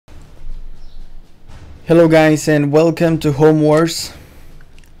Hello guys and welcome to Home Wars.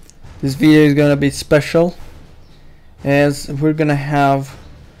 This video is gonna be special as we're gonna have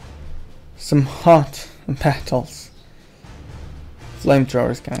some hot battles.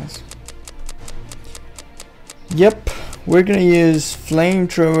 Flamethrowers, guys. Yep, we're gonna use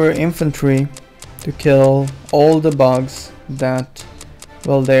flamethrower infantry to kill all the bugs that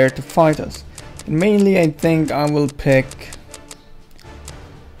will dare to fight us. And mainly I think I will pick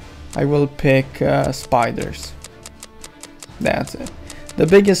spiders. That's it. The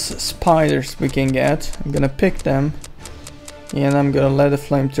biggest spiders we can get, I'm gonna pick them and I'm gonna let the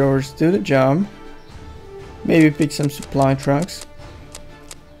flamethrowers do the job. Maybe pick some supply trucks.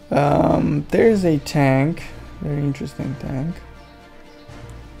 There's a tank, very interesting tank.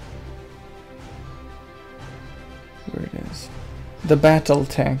 Where it is? The battle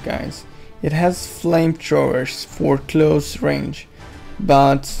tank, guys. It has flamethrowers for close range,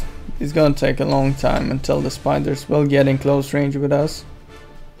 but it's gonna take a long time until the spiders will get in close range with us.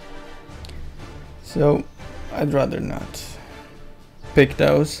 So I'd rather not pick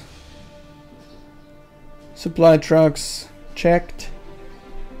those. Supply trucks checked.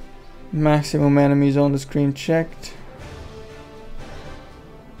 Maximum enemies on the screen checked.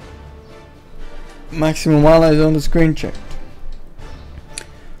 Maximum allies on the screen checked.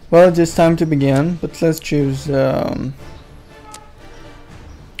 Well, it's time to begin, but let's choose a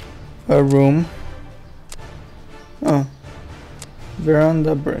room. Oh,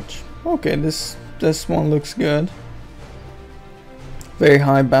 veranda bridge. Okay, this one looks good. Very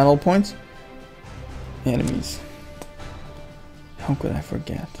high battle points. Enemies. How could I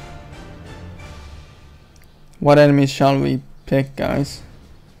forget? What enemies shall we pick, guys?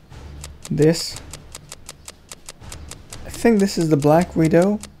 This. I think this is the Black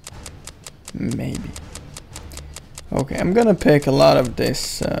Widow. Maybe. Okay, I'm gonna pick a lot of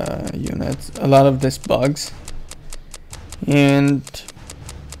this units, a lot of this bugs, and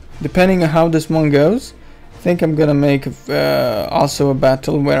depending on how this one goes, I think I'm gonna make also a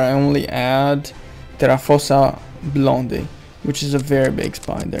battle where I only add Terrafossa Blondie, which is a very big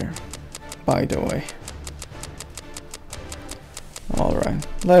spider, by the way. Alright,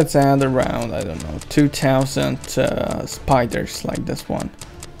 let's add around, I don't know, 2000 spiders like this one.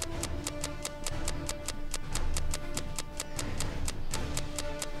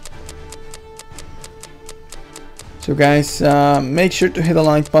 So guys, make sure to hit the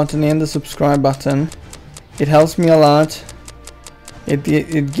like button and the subscribe button. It helps me a lot.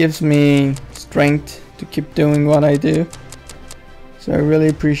 It gives me strength to keep doing what I do. So I really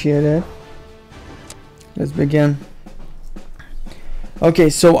appreciate it. Let's begin. Okay,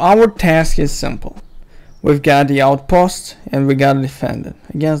 so our task is simple. We've got the outpost and we gotta defend it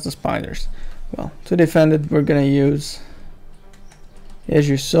against the spiders. Well, to defend it we're gonna use, as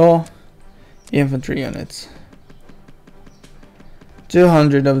you saw, infantry units.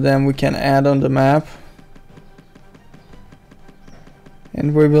 200 of them we can add on the map,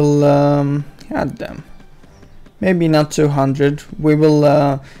 and we will add them. Maybe not 200. We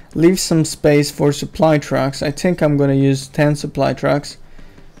will leave some space for supply trucks. I think I'm gonna use 10 supply trucks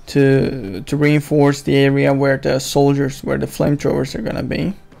to reinforce the area where the soldiers, where the flamethrowers are gonna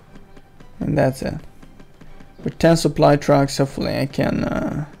be, and that's it. With 10 supply trucks, hopefully I can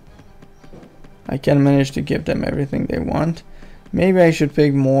manage to give them everything they want. Maybe I should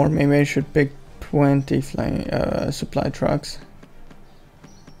pick more. Maybe I should pick 20 supply trucks.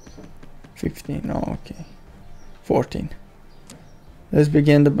 15. Oh, okay. 14. Let's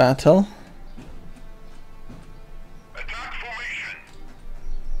begin the battle. Attack formation.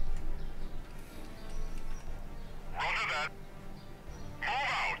 Roger that.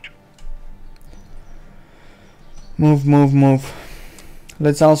 Move out. Move.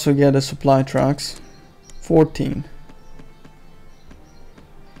 Let's also get the supply trucks. 14.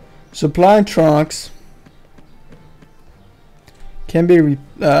 Supply trucks can be,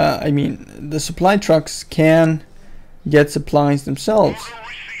 the supply trucks can get supplies themselves.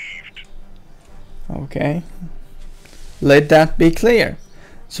 Okay, let that be clear.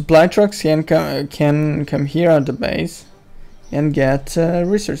 Supply trucks can come here at the base and get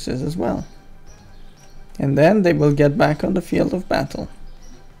resources as well, and then they will get back on the field of battle.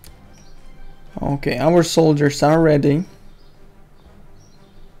 Okay, our soldiers are ready.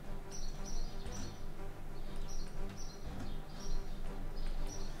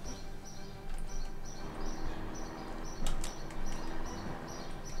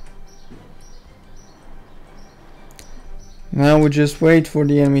 Now we just wait for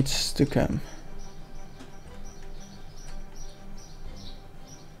the enemies to come.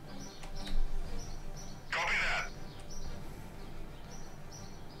 Copy that.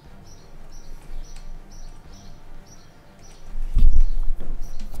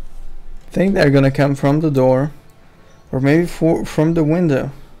 think they're gonna come from the door, or maybe from the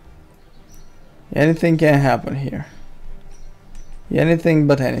window. Anything can happen here. Anything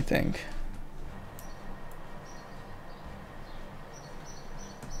but anything.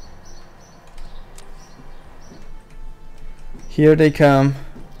 Here they come.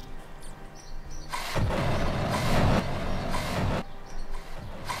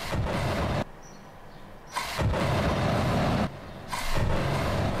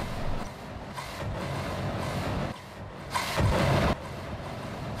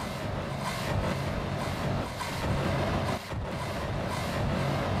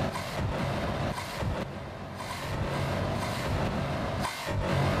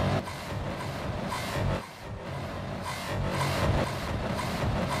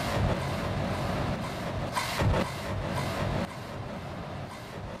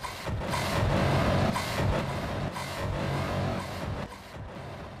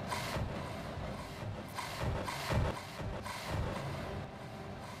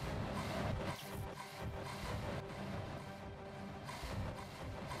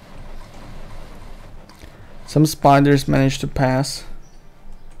 Some spiders managed to pass.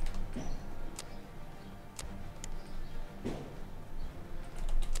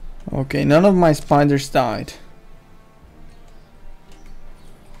 Okay, none of my spiders died.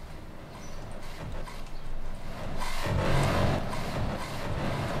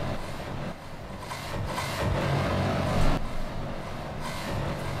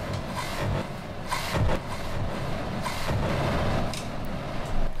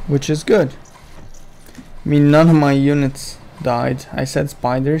 Which is good. I mean, none of my units died. I said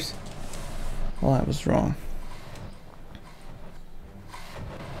spiders. Well, I was wrong.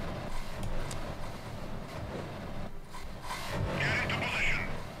 Get into position.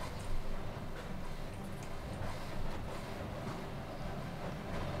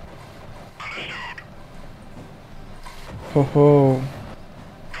 Understood. Ho ho.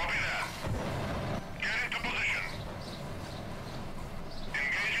 Copy that. Get into position.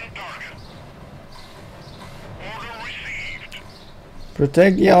 Engaging target. Order received.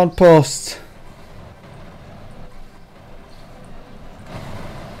 Protect the outposts.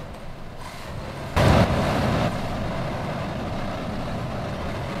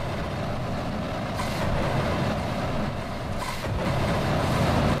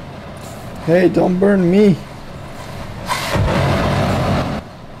 Hey, don't burn me.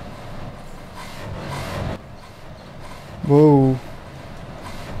 Whoa.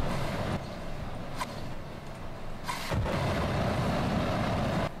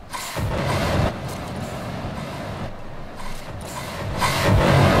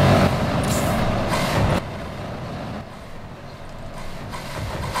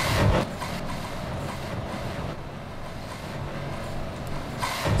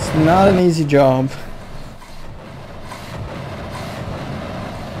 It's not an easy job.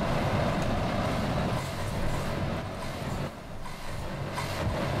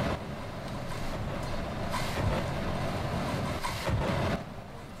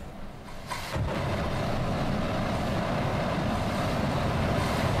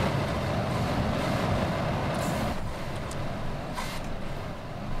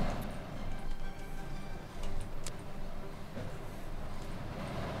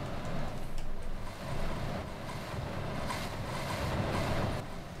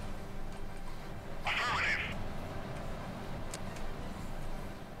 Affirmative.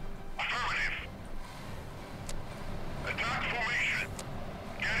 Affirmative. Attack formation.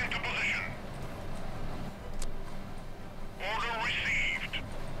 Get into position. Order received.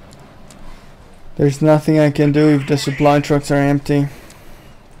 There's nothing I can do if the supply trucks are empty. Go in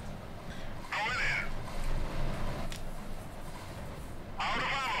there. Out of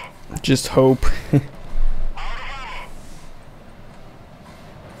ammo. Just hope. Out of ammo.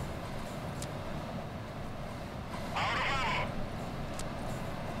 Out of ammo.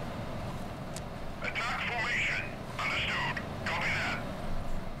 Attack formation. Understood. Copy that.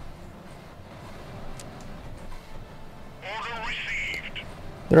 Order received.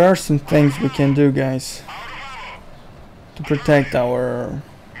 There are some things we can do, guys, Out of ammo. to protect our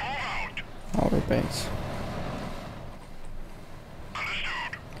Move out. base.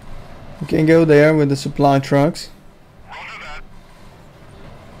 Understood. We can go there with the supply trucks, Roger that.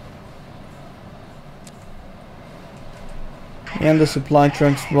 and the supply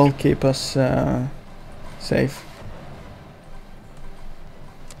trucks will keep us safe.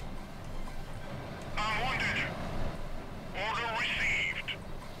 I'm wounded. Order received.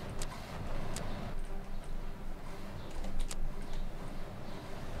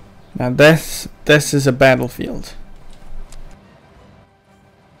 Now this is a battlefield.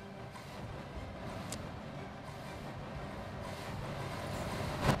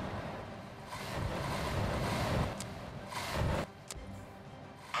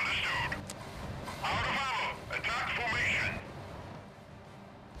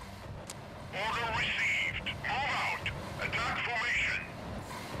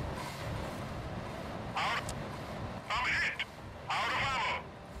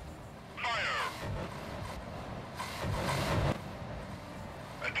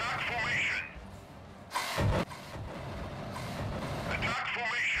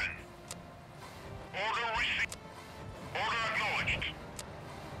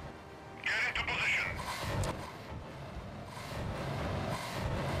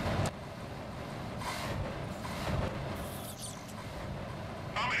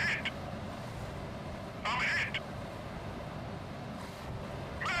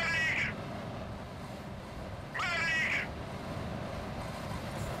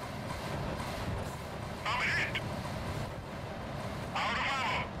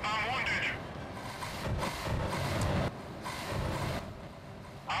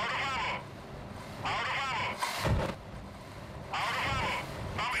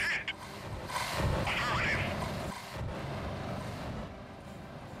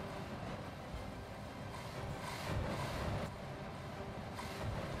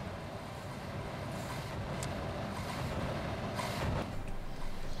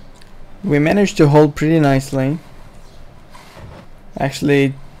 We managed to hold pretty nicely.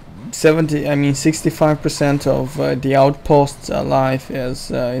 Actually, 65% of the outposts alive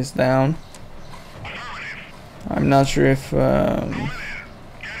is down. I'm not sure if it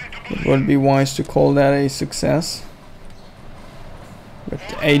would be wise to call that a success. With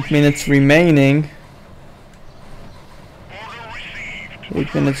 8 minutes remaining,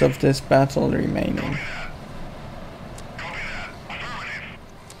 8 minutes of this battle remaining.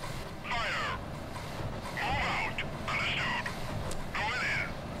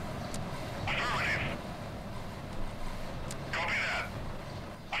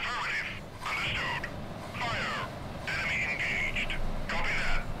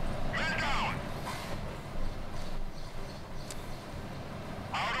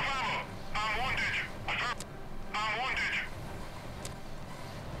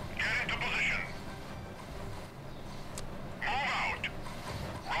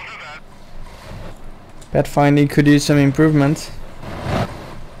 Pathfinding could use some improvements.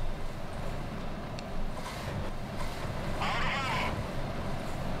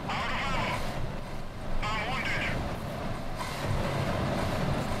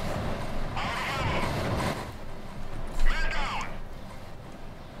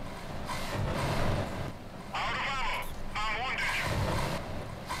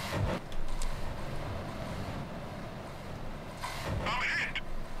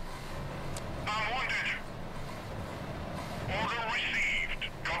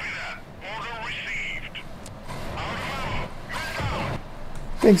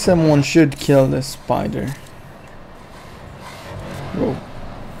 I think someone should kill this spider. Whoa.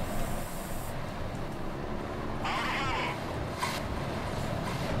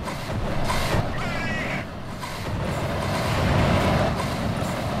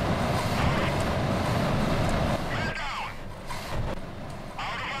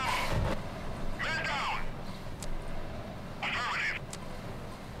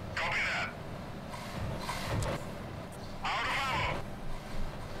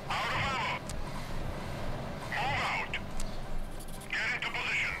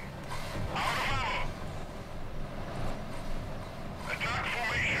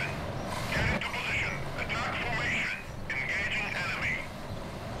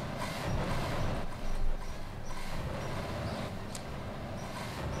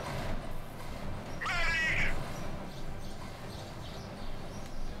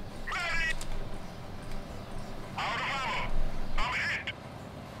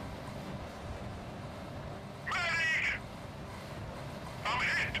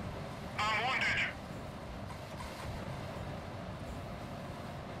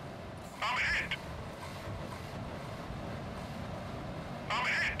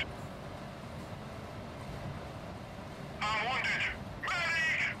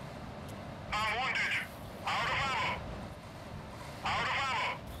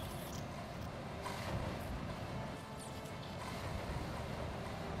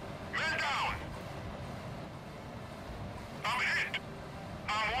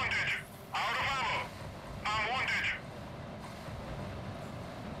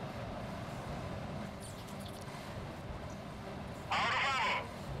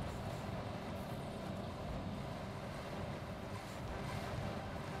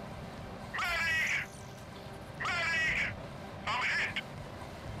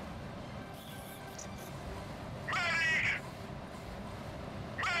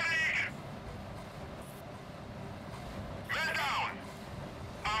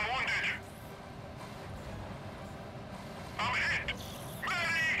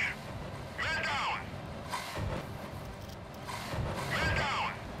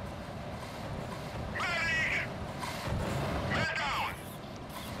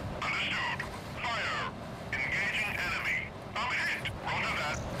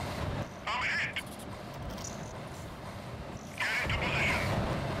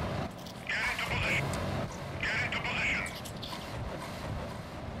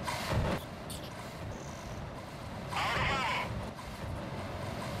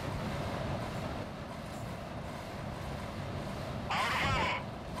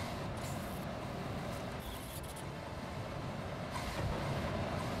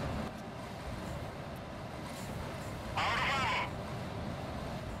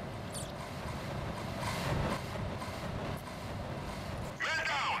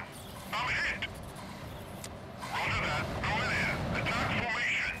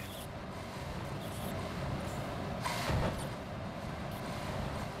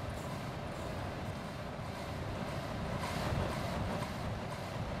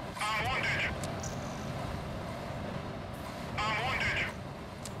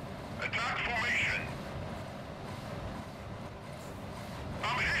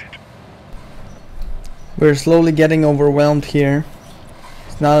 We're slowly getting overwhelmed here.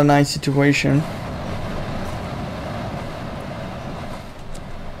 It's not a nice situation.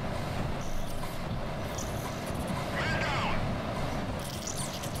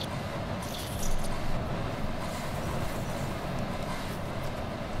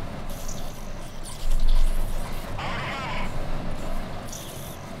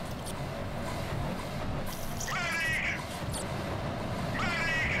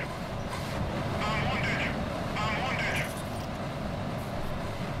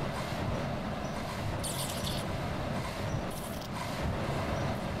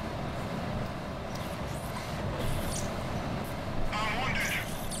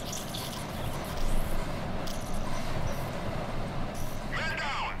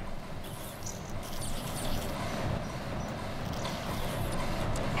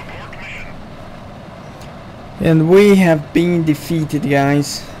 And we have been defeated,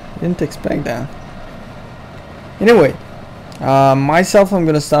 guys. Didn't expect that. Anyway, myself, I'm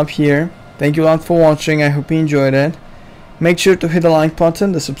gonna stop here. Thank you a lot for watching. I hope you enjoyed it. Make sure to hit the like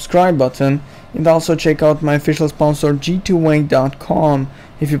button, the subscribe button, and also check out my official sponsor g2wing.com.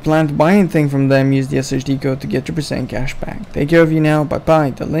 If you plan to buy anything from them, use the SHD code to get 2% cash back. Take care of you now. Bye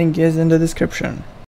bye. The link is in the description.